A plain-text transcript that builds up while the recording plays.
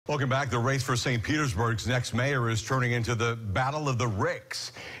Welcome back. The race for St. Petersburg's next mayor is turning into the Battle of the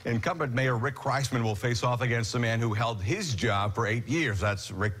Ricks. Incumbent Mayor Rick Kriseman will face off against the man who held his job for 8 years.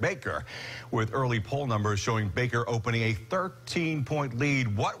 That's Rick Baker. With early poll numbers showing Baker opening a 13-point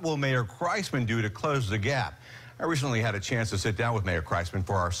lead, what will Mayor Kriseman do to close the gap? I recently had a chance to sit down with Mayor Kriseman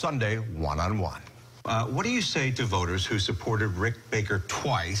for our Sunday one-on-one. What do you say to voters who supported Rick Baker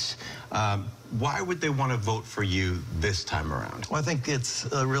twice? Why would they want to vote for you this time around? Well, I think it's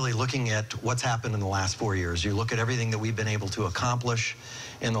really looking at what's happened in the last 4 years. You look at everything that we've been able to accomplish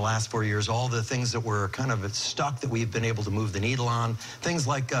in the last 4 years, all the things that were kind of stuck that we've been able to move the needle on, things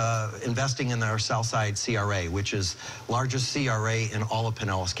like investing in our Southside CRA, which is largest CRA in all of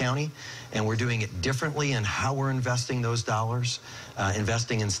Pinellas County, and we're doing it differently in how we're investing those dollars,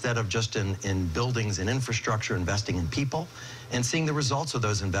 investing instead of just in buildings and infrastructure, investing in people, and seeing the results of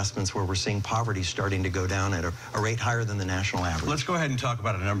those investments where we're seeing poverty starting to go down at a rate higher than the national average. Let's go ahead and talk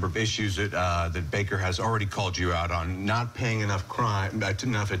about a number of issues that Baker has already called you out on. Not paying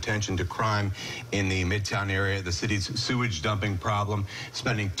enough attention to crime in the Midtown area, the city's sewage dumping problem,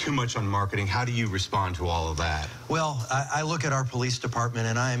 spending too much on marketing. How do you respond to all of that? Well, I look at our police department,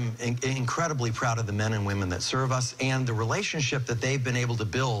 and I'm incredibly proud of the men and women that serve us and the relationship that they've been able to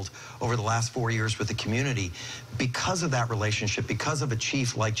build over the last 4 years with the community. Because of that relationship, because of a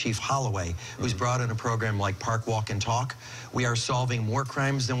chief like Chief Holloway, who's brought in a program like Park, Walk, and Talk, we are solving more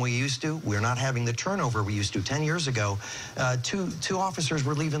crimes than we used to. We're not having the turnover we used to. 10 years ago, two officers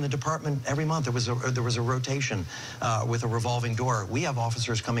were leaving the department every month. There was a rotation with a revolving door. We have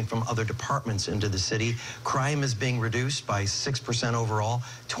officers coming from other departments into the city. Crime is being reduced by 6% overall,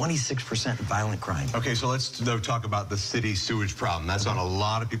 26% violent crime. Okay, so let's talk about the city sewage problem. That's on a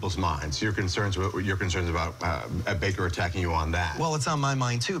lot of people's minds. Your concerns about Baker attacking you on that. Well, it's on my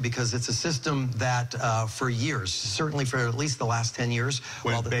mind too, because it's a system that for years, certainly for at least the last 10 years.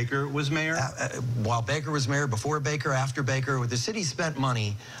 When Baker was mayor? While Baker was mayor, before Baker, after Baker, the city spent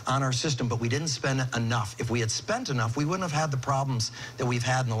money on our system, but we didn't spend enough. If we had spent enough, we wouldn't have had the problems that we've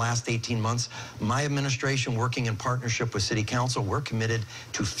had in the last 18 months. My administration, working in partnership with City Council, we're committed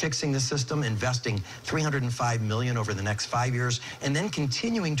to fixing the system, investing $305 million over the next 5 years, and then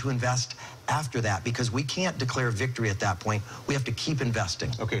continuing to invest after that, because we can't declare victory at that point. We have to keep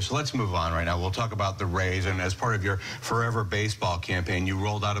investing. Okay, so let's move on right now. We'll talk about the Rays, and as part of your Forever Baseball campaign, you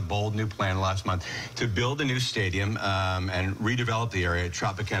rolled out a bold new plan last month to build a new stadium and redevelop the area at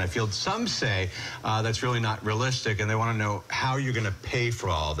Tropicana Field. Some say that's really not realistic, and they want to know how you're going to pay for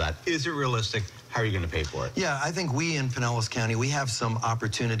all of that. Is it realistic? How are you going to pay for it? Yeah, I think we in Pinellas County, we have some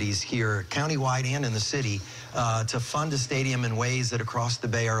opportunities here, countywide and in the city, to fund a stadium in ways that across the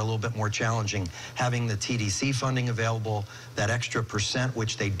Bay are a little bit more challenging. Having the TDC funding available, that extra percent,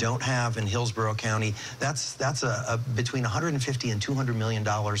 which they don't have in Hillsborough County, that's between $150 and $200 million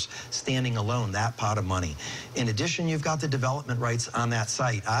standing alone, that pot of money. In addition, you've got the development rights on that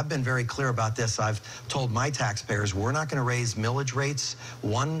site. I've been very clear about this. I've told my taxpayers we're not going to raise millage rates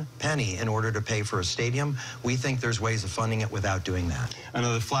 1 penny in order to pay for a stadium. We think there's ways of funding it without doing that.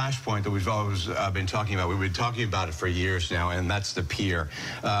 Another flashpoint that we've always been talking about, we've been talking about it for years now, and that's the pier.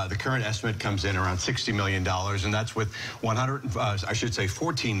 The current estimate comes in around $60 million, and that's with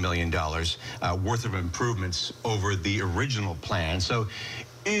 $14 million worth of improvements over the original plan. So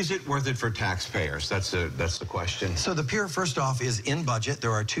is it worth it for taxpayers? That's the question. So the pier, first off, is in budget.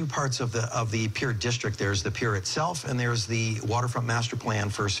 There are two parts of the pier district. There's the pier itself, and there's the waterfront master plan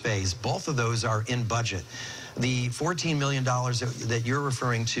first phase. Both of those are in budget. The $14 million that you're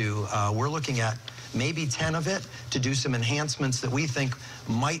referring to, we're looking at maybe 10 of it to do some enhancements that we think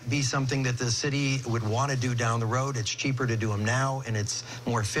might be something that the city would want to do down the road. It's cheaper to do them now, and it's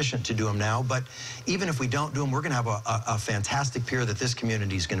more efficient to do them now. But even if we don't do them, we're going to have a fantastic pier that this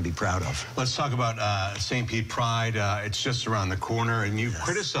community is going to be proud of. Let's talk about St. Pete Pride. It's just around the corner, and you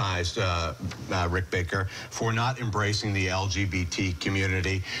criticized Rick Baker for not embracing the LGBT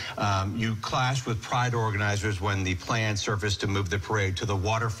community. You clashed with Pride organizers when the plan surfaced to move the parade to the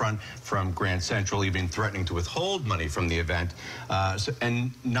waterfront from Grand Central, even threatening to withhold money from the event. And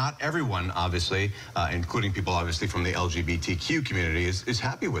not everyone, obviously, including people obviously from the LGBTQ community, is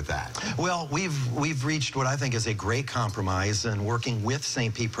happy with that. Well, we've reached what I think is a great compromise in working with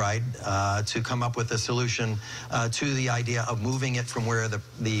St. Pete Pride to come up with a solution to the idea of moving it from where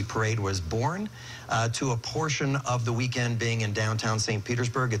the parade was born to a portion of the weekend being in downtown St.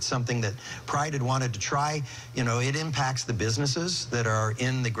 Petersburg. It's something that Pride had wanted to try. You know, it impacts the businesses that are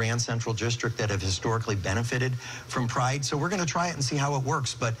in the Grand Central District that have historically benefited from Pride. So we're going to try it and see how it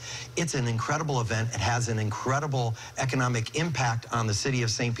works. But it's an incredible event. It has an incredible economic impact on the city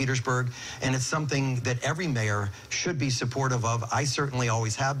of St. Petersburg. And it's something that every mayor should be supportive of. I certainly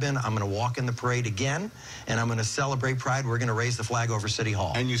always have been. I'm going to walk in the parade again, and I'm going to celebrate Pride. We're going to raise the flag over City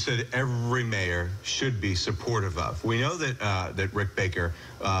Hall. And you said every mayor should be supportive of. We know that that Rick Baker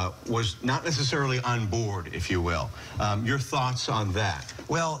was not necessarily on board, if you will. Your thoughts on that?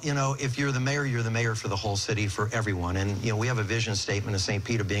 Well, you know, if you're the mayor for the whole city, for everyone. And, you know, we have a vision statement of St.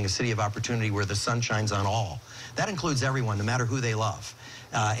 Peter being a city of opportunity where the sun shines on all. That includes everyone, no matter who they love.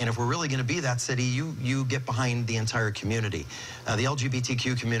 And if we're really going to be that city, you get behind the entire community. The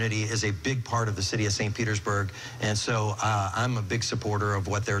LGBTQ community is a big part of the city of St. Petersburg, and so I'm a big supporter of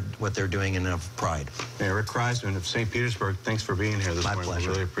what they're doing and of Pride. Mayor Rick Kriseman of St. Petersburg, thanks for being here this morning. My pleasure.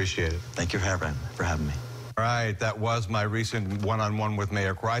 We really appreciate it. Thank you for having me. All right, that was my recent one-on-one with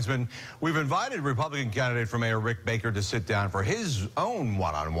Mayor Kriseman. We've invited Republican candidate for Mayor Rick Baker to sit down for his own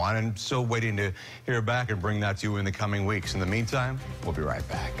one-on-one, and still waiting to hear back and bring that to you in the coming weeks. In the meantime, we'll be right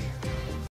back.